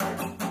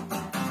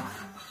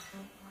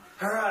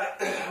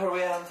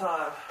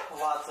time.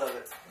 Lots of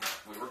it.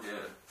 We were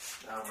good.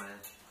 Oh, man.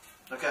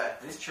 Okay.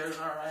 These chairs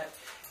aren't right.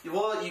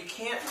 Well, you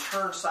can't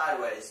turn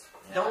sideways.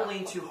 Yeah. Don't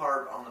lean too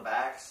hard on the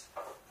backs.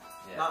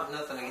 Yeah.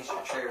 Nothing against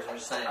your chairs. I'm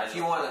just saying, I if just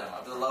you want put them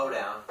up the for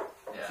lowdown,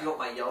 Yeah. if you want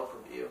my Yelp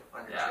review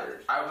on your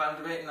chairs. I'm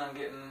debating on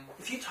getting...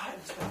 If you tighten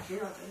this back here,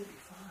 I bet it'd be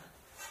fun.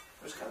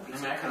 There's got to be I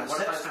some mean, kind of what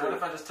sense to if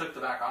it. I just took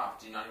the back off?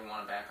 Do you not even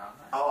want it back on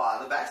there? Oh,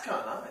 the back's kind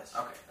of nice.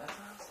 Okay, that's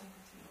what I was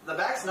thinking too. The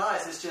back's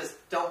nice. It's just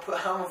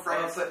I'm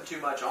afraid of putting too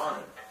much on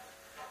it,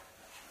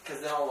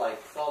 because then I'll like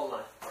fall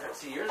my.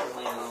 See, yours is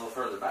leaning a little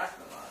further back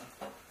than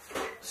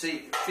mine.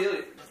 See, feel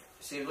it.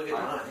 See, look at You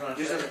mine. wanna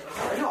Yours try is-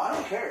 it? No, I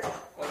don't care.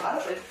 Well,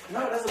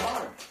 No, it doesn't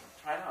bother me.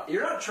 Try it out.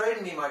 You're not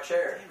trading me my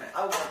chair. Damn it.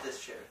 I want this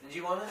chair. Did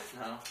you want it?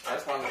 No, I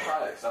just wanted to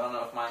try it because I don't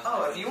know if mine's...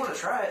 Oh, if you want to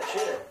try it,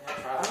 shit. Yeah,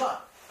 try I'm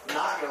it.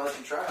 not gonna let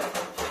you try it.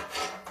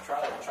 Try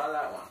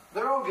that one.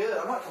 They're all good.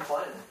 I'm not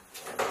complaining.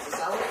 Does it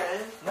sound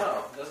okay?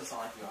 No, it doesn't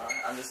sound like you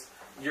are. I'm just...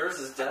 Yours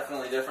is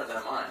definitely different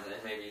than mine, and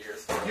maybe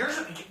yours... Yours,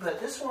 but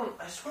this one,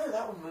 I swear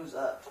that one moves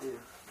up too.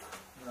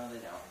 No, they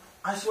don't.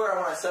 I swear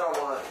when I said I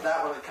want it,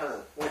 that one it kind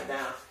of went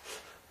down.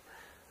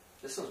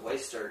 This one's way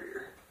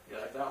sturdier. You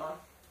like that one?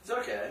 It's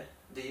okay.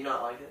 Do you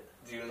not like it?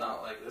 Do you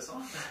not like this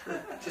one?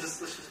 Let's just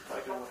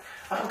fucking.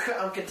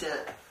 I'm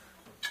content.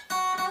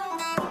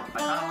 I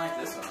kind of like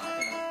this one.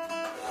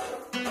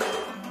 I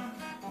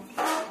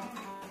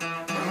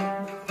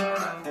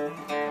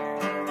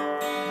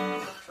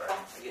Sorry,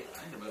 I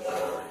need to move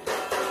that over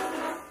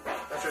here.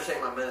 after I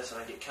take my medicine,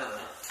 I get kind of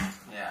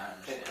Yeah, I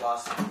understand.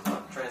 lost in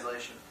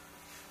translation.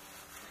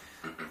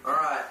 All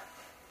right,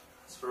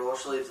 let's roll our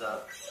sleeves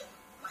up.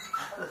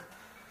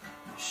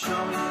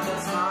 Show me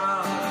that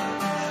smile. Show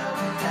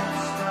me that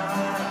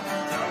smile.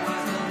 Don't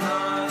waste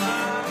another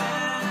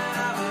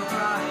minute of your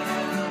crying.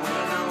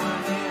 When no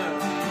one here,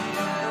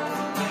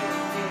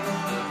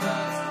 the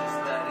best is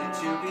ready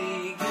to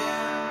begin.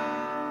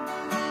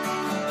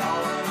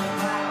 All in the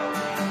loud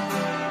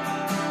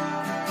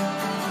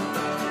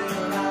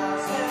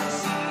realize and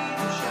see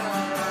the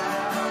shine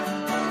out.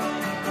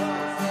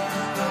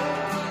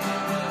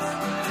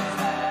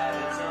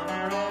 Habits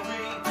under every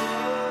day.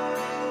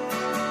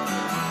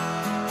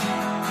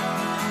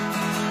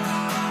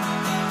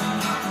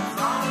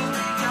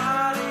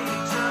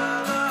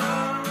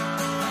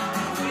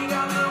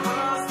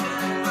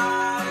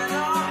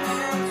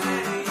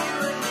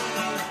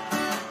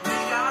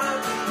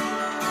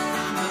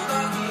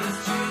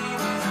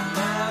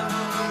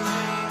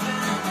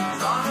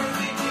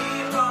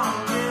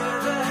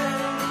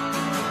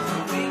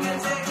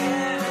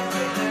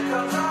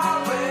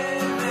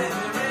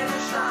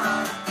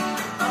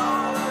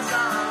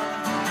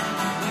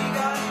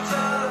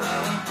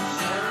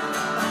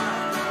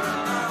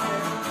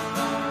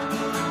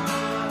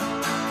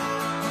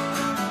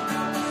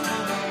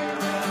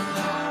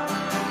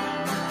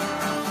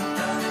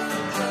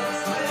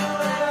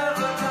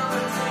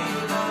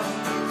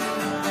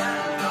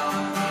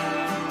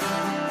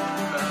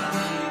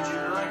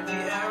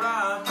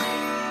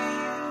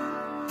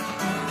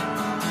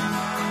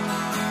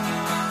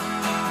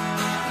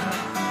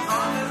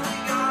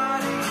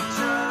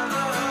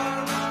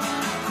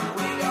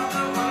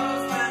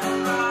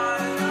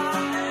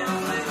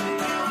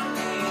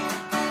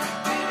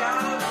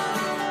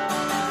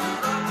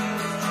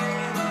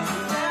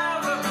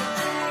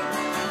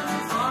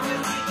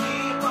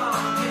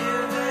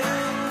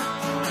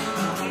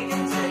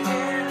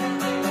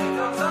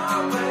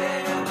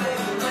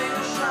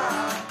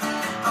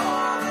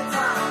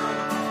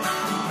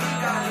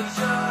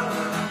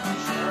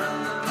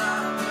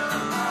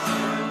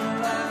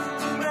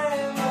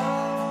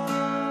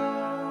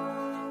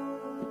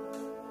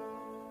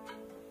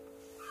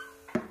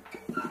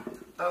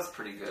 That was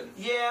pretty good.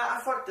 Yeah, I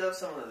fucked up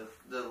some of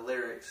the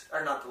lyrics.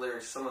 Or not the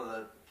lyrics, some of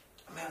the...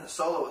 Man, the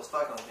solo was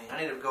fucking with me.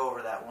 I need to go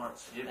over that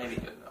once. You did pretty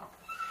good though.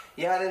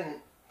 Yeah, I didn't...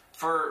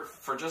 For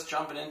just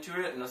jumping into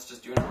it and us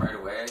just doing it right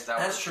away,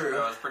 That's true.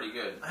 That was pretty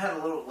good. I had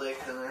a little lick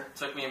in there. It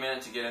took me a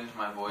minute to get into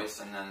my voice,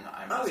 and then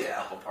I Oh, missed yeah.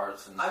 a couple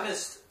parts. And I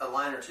missed a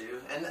line or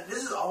two. And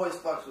this is always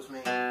fucks with me.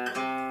 You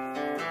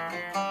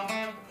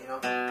know?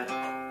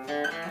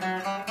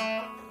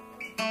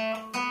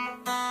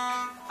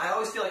 I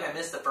always feel like I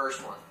missed the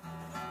first one.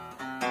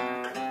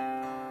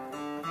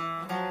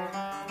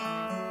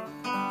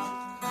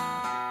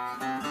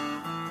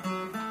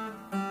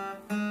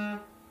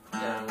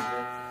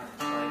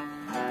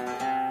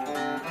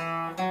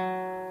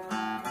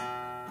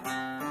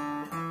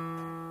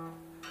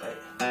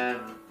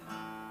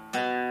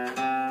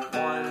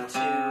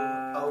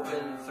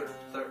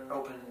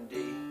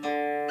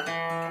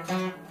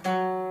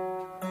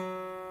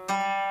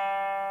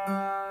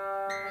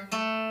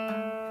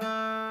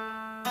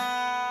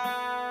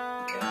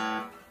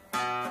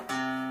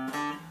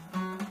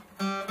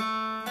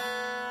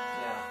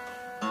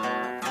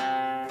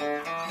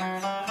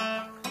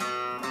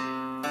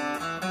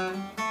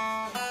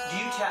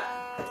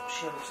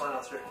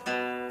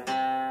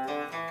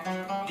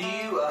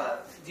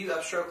 Do you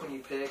upstroke when you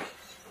pick?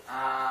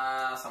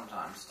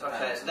 Sometimes. Okay,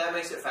 Depends. so that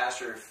makes it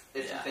faster if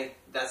Yeah. you think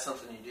that's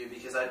something you do,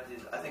 because I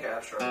think I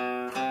have trouble.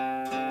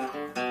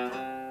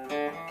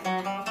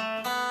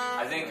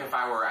 I think if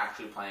I were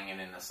actually playing it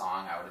in the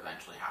song, I would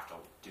eventually have to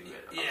do it.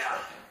 if I was Yeah.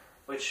 working.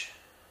 Which,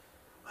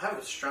 I have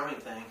a strumming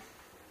thing.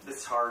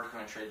 It's hard. I'm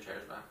gonna trade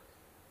chairs back.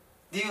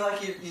 Do you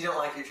like you don't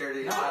like your chair, do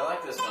you? No, I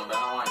like this one, but I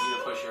don't want you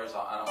to push yours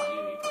off. I don't want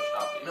you to be pushed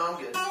off. Either. No,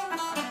 I'm good.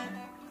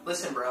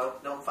 Listen, bro,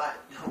 don't fight.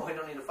 No, we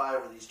don't need to fight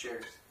over these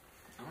chairs.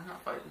 No, we're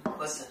not fighting.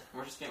 Listen,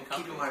 We're just getting I'm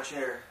comfy. keeping my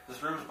chair.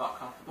 This room's about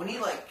comfortable. We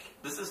need like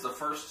This is the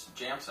first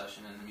jam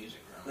session in the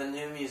music room. the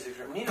new music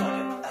room. We need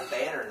like a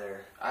banner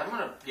there. I'm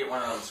gonna get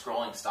one of those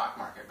scrolling stock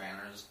market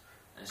banners,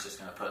 and it's just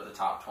gonna put the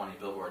top 20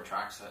 Billboard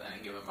tracks at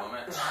any given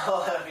moment.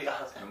 Oh, that'd be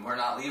awesome. And we're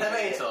not leaving That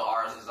made- until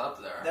ours is up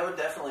there. That would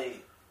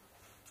definitely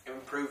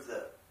improve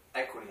the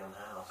equity on the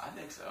house. I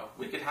think so.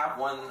 We could have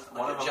one a of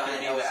them could giant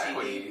be the LCD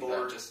equity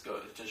board. that just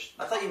goes, just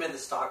I thought you meant the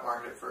stock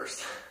market at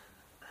first.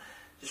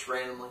 Just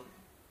randomly.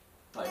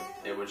 like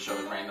it would show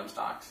random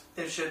stocks.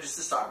 It showed just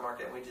the stock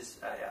market, and we just,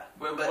 yeah.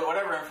 But But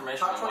whatever information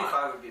top we want.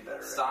 25 would be better.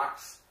 Right?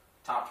 Stocks,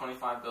 top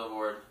 25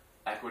 Billboard,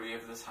 equity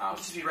of this It house.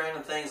 could just be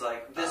random things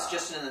like this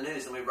just in the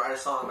news, and we write a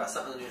song about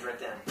something in the news right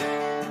then.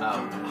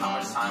 How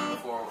much time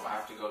before I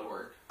have to go to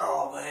work?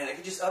 Oh man, it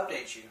could just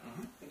update you.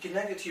 You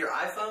connect it to your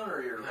iPhone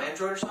or your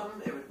Android or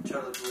something, it would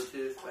totally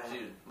Bluetooth. Man.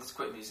 Dude, let's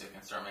quit music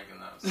and start making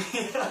those.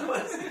 Yeah,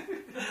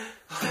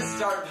 let's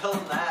start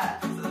building that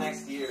for the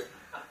next year.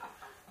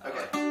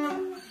 Okay.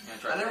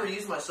 I never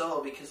used my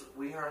solo because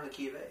we are in the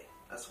key of A.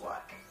 That's why.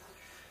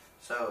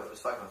 So it was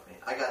fucking with me.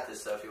 I got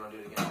this though if you want to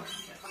do it again.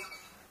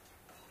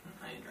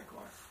 I need to drink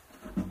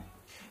water.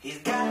 He's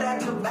got that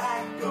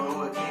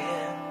tobacco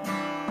again.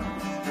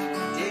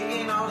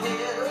 Digging on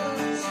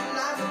his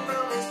life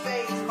from his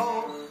face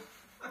hole.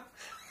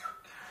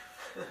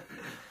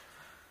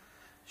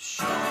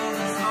 Show me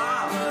the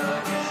smile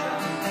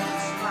again.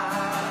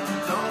 Smile.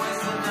 Don't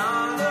waste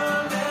another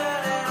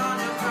minute on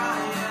your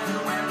crying.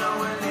 We're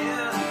nowhere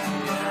near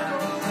the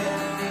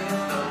end.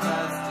 The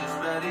best is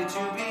ready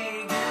to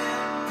begin.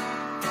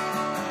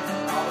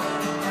 All in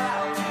the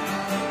gravity.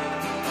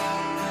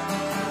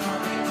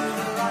 Into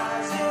the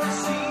rising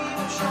sea,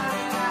 we're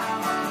shining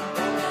out.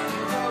 Only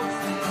you know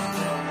this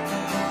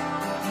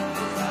day.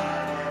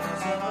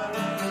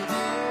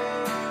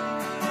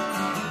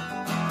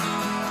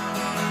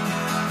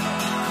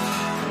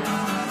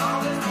 As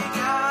long as we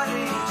got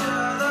each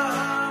other,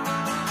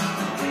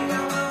 we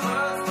got the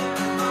world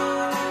spinning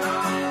on and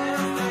on.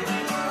 Baby,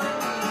 you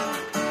and me,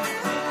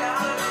 we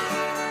gotta be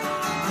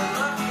the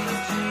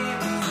luckiest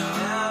dreamers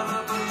never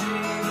put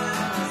dreaming.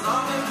 As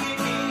long as we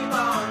keep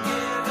on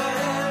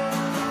giving,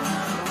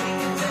 we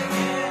can take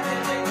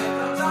anything that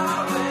comes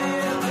our way.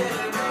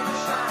 Baby, bring the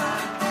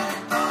shine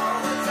all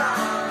the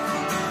time.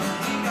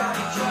 We got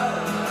each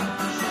other.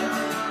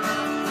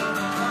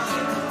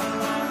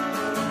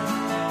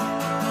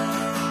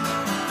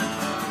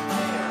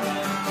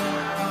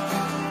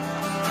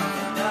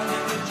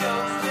 Nothing but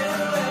jokes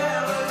will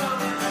ever come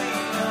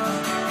between us.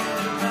 You can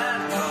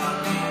depend on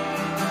me,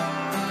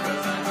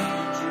 'cause I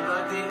need you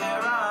like the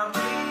air I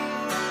breathe.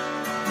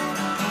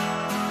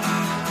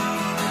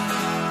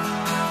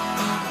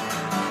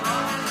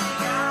 We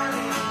got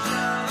each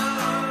other.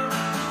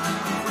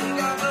 We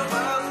got the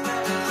world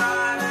spinning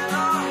right in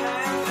our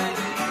hands,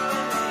 baby, you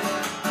and me.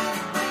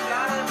 We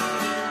gotta be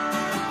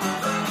the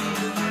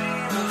luckiest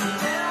dreamers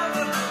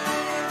never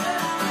believed.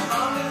 As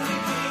long as we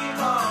keep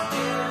on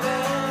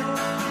giving,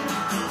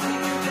 we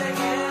can take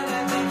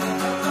anything that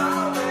comes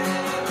our way.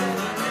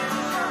 Baby, bring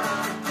the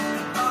shine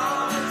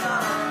all the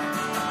time.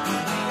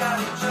 We got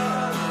each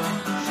other.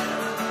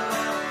 Share the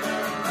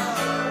laughter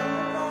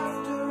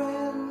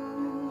and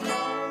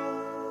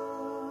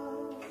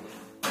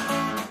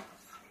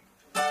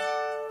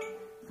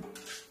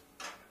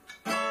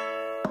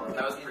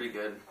That was pretty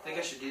good. think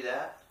I should do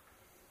that?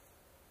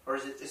 Or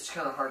is it, it's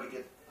kind of hard to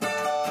get.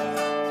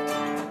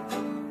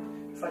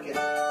 If I could.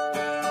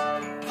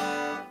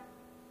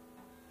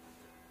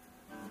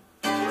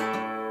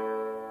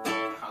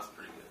 That was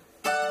pretty good.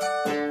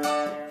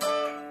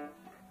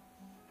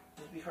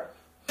 It'd be hard.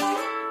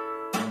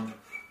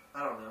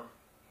 I don't know.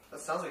 That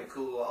sounds like a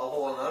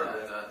whole another Yeah, it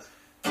riff. does.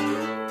 Dude,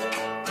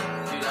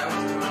 I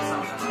was doing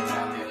something like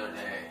that the other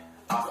day.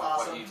 Off of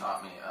Awesome. what you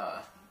taught me.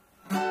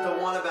 The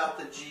one about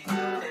the G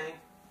thing?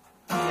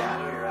 Yeah, I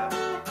know you're at.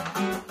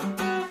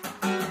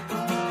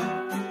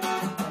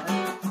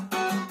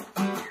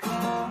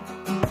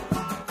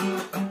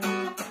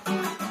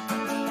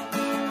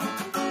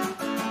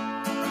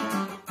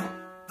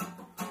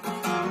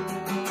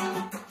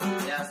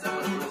 Yeah, it's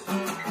definitely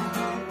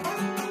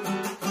cool.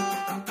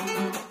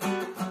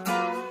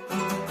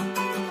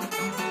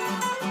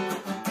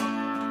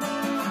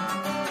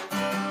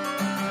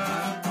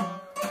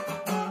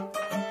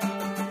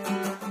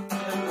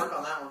 Yeah, work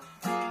on that one.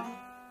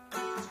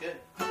 It's good.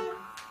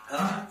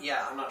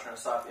 Yeah, I'm not trying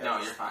to stop you. No,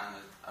 you're fine.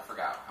 I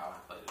forgot how I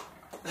played it.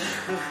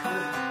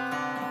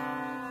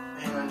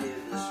 Man, I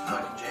needed this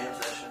fucking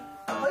jam session.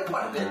 I played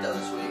quite a bit though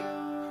this week.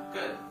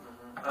 Good.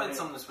 I I played mean-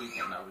 some this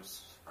weekend. I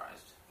was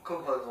surprised.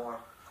 Cool play more.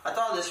 I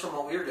thought of this from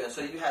what we were doing. So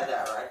you had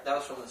that, right? That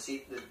was from the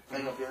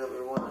thing up here that we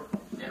were wondering.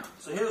 Yeah.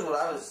 So here's what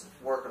I was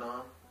working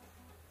on.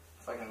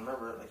 If I can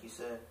remember it, like you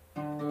said.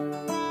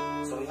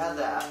 So we had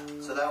that.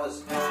 So that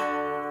was...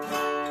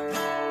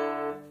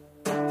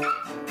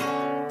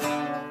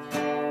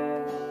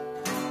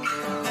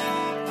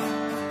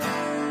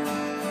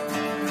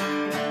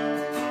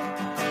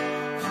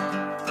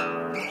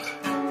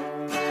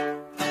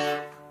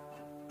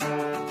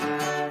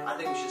 I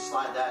think we should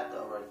slide that,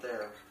 though, right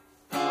there.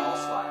 All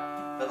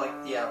slide. But like,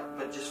 yeah,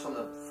 but just from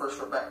the first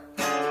row back.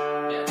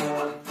 Yeah, just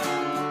one.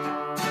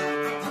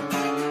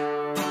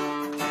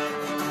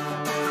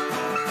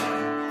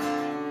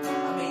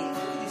 I mean, we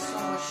do so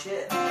much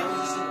shit. I was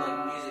just in like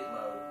music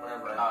mode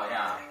whenever I... Oh,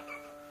 yeah.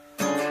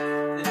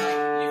 Then, like,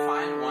 you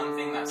find one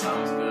thing that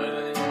sounds good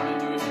and then you want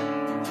to do it.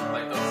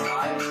 Like those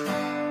slides.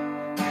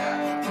 Yeah.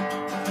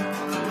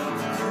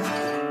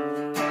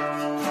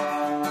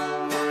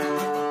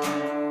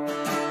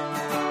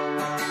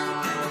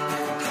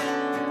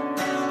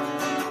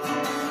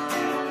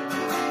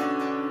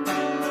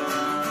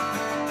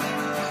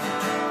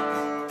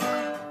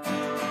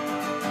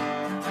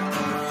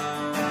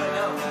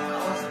 I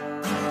know. I was...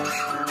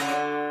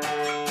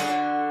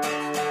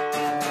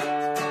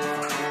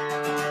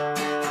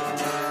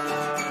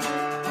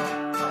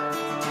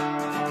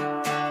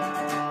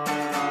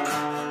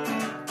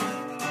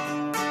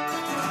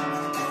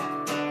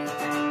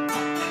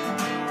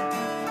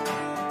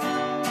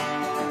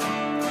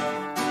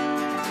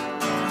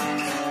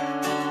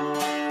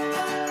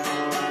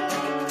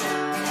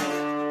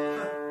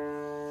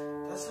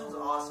 That sounds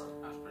awesome.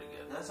 That was pretty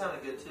good. That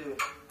sounded good too.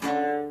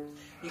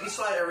 You can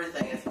slide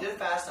everything. If you did it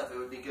fast enough, it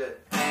would be good.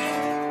 You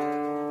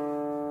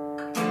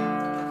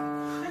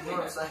know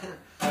what I'm saying?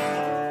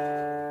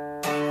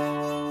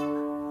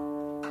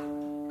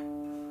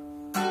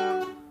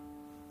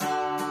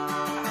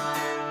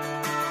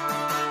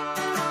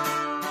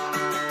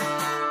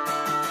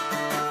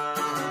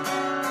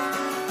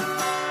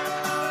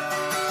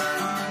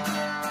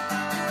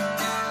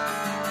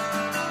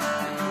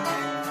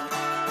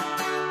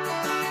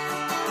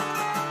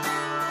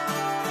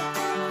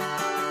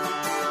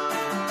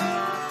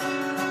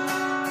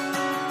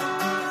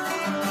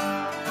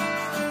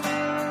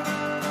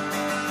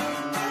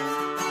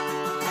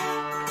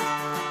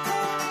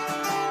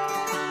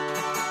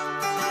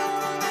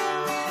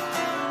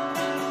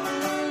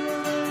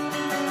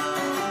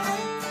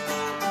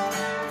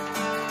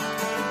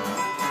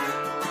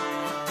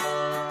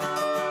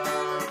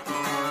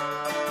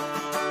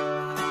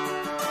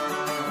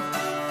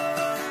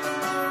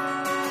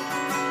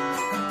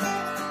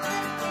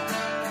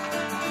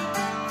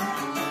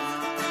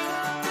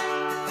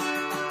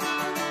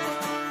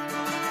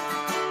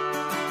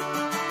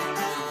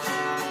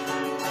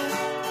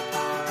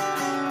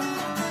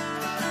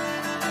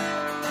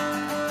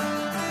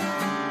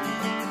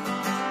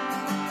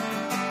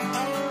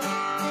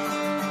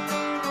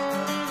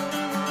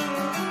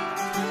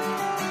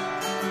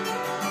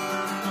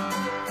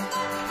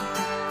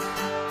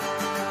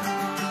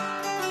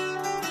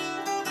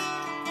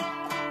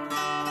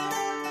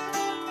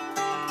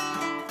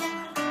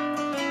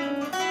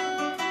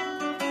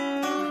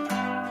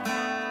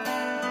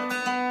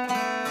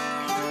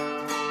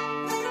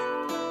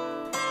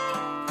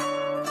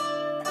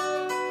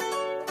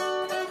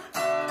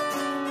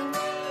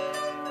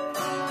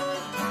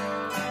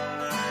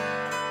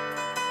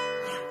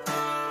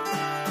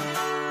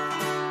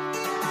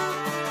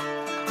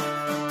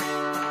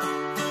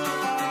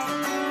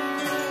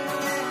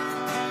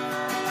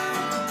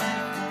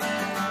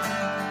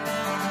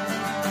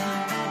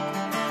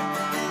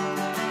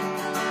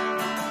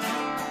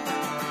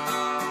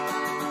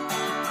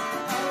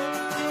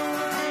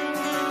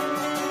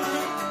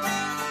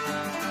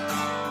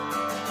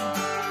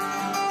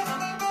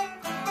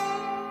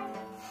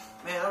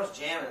 Man, I was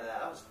jamming to that.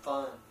 That was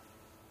fun.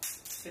 I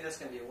think that's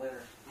gonna be a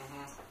winner.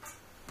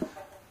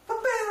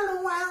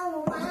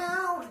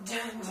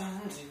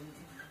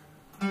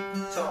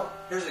 So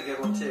here's a good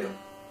one too.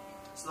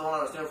 It's the one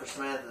I was doing for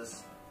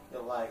Samantha's.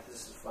 You'll like.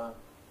 This is fun.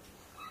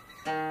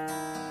 Wait,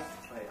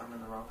 I'm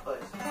in the wrong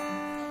place.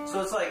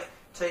 So it's like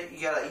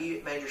you got an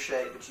E major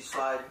shape, but you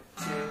slide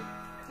two,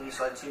 then you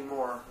slide two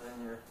more, and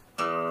then you're.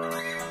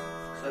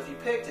 So if you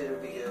picked it, it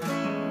would be good.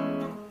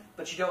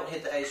 But you don't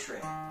hit the A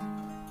string.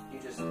 You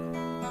just.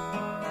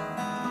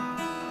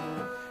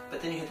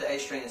 But then you hit the A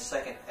string the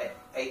second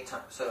eight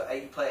times. So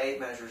you play 8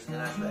 measures, and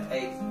then after the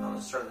 8th, on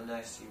the start of the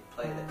next, you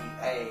play the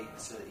A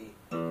instead of the E.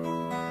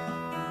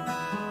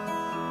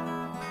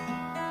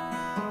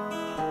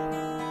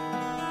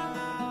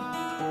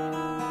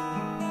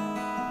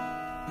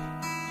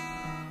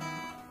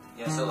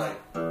 Yeah, so like.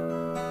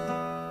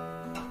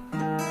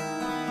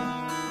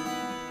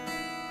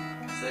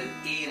 So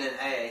E and then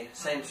A,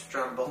 same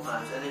strum both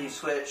times, and then you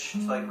switch to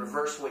like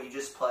reverse what you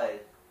just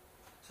played.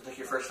 So take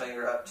your first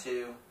finger up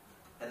 2,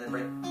 and then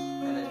bring,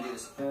 and then do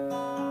this.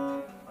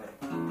 Wait.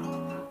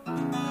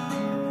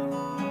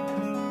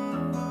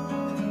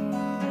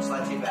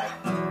 Slide 2 back.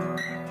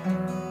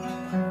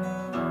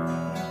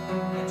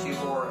 And 2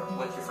 more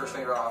with your first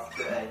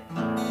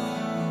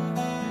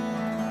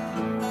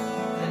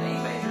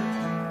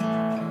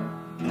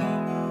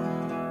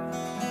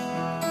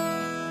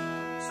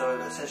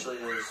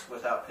initially is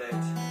without picked.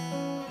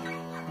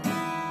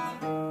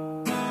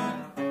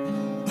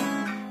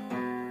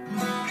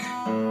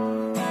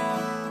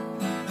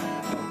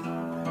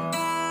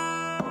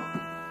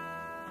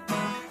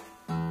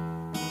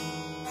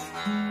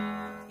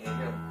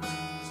 Yeah,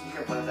 you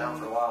can put it down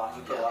for a while.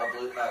 You put a lot of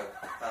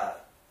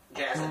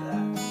gas into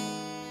that.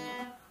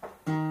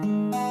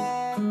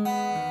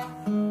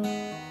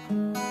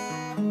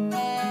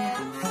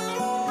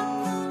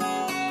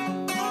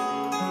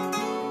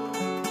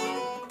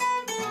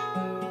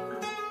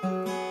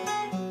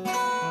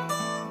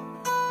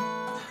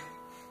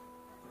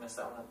 Messed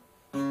that one up.